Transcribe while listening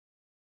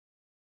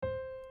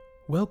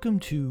Welcome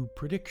to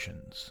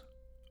Predictions,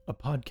 a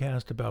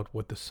podcast about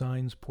what the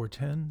signs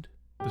portend,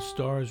 the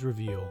stars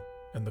reveal,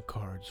 and the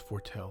cards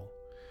foretell.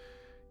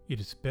 It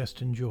is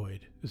best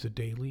enjoyed as a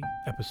daily,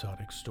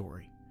 episodic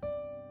story.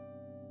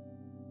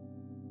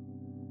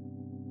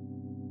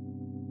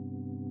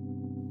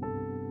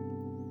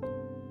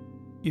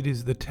 It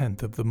is the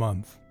 10th of the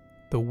month.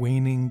 The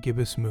waning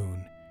gibbous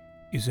moon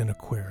is in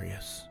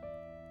Aquarius.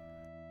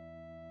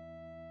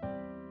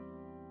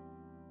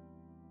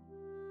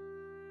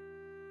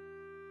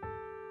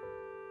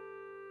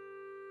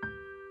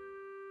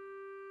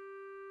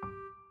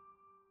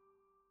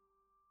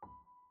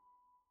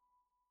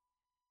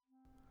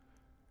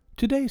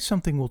 Today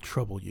something will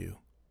trouble you.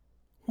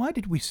 Why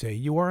did we say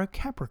you are a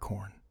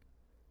Capricorn?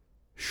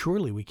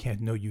 Surely we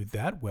can't know you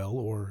that well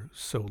or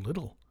so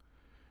little.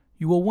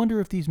 You will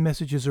wonder if these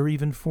messages are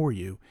even for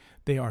you.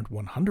 They aren't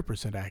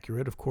 100%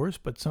 accurate, of course,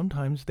 but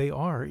sometimes they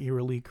are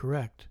eerily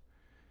correct.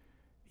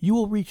 You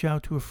will reach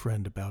out to a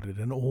friend about it,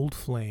 an old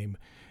flame,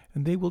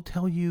 and they will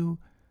tell you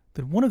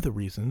that one of the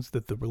reasons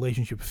that the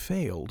relationship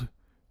failed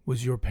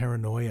was your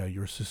paranoia,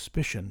 your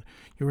suspicion,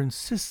 your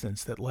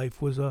insistence that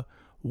life was a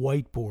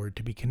whiteboard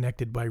to be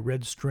connected by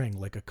red string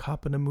like a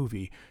cop in a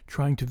movie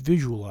trying to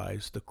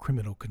visualize the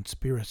criminal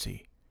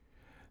conspiracy.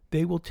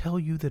 They will tell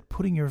you that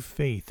putting your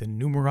faith in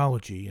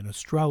numerology and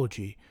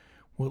astrology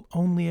will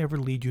only ever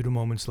lead you to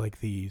moments like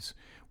these,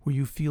 where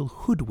you feel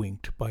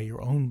hoodwinked by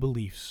your own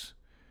beliefs.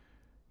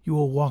 You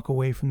will walk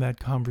away from that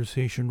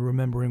conversation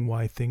remembering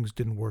why things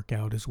didn't work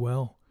out as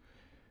well,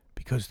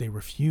 because they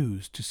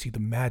refused to see the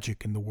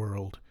magic in the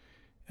world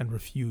and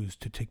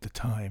refused to take the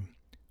time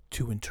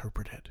to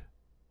interpret it.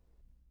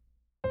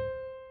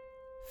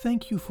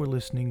 Thank you for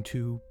listening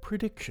to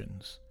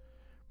Predictions.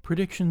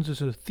 Predictions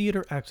is a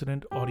theater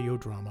accident audio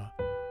drama,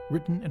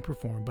 written and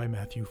performed by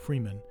Matthew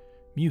Freeman,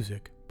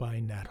 music by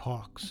Nat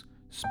Hawks.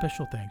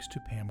 Special thanks to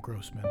Pam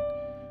Grossman.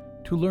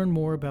 To learn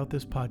more about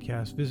this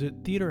podcast,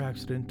 visit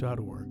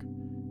theateraccident.org.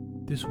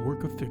 This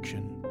work of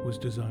fiction was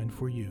designed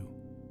for you,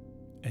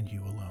 and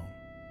you alone.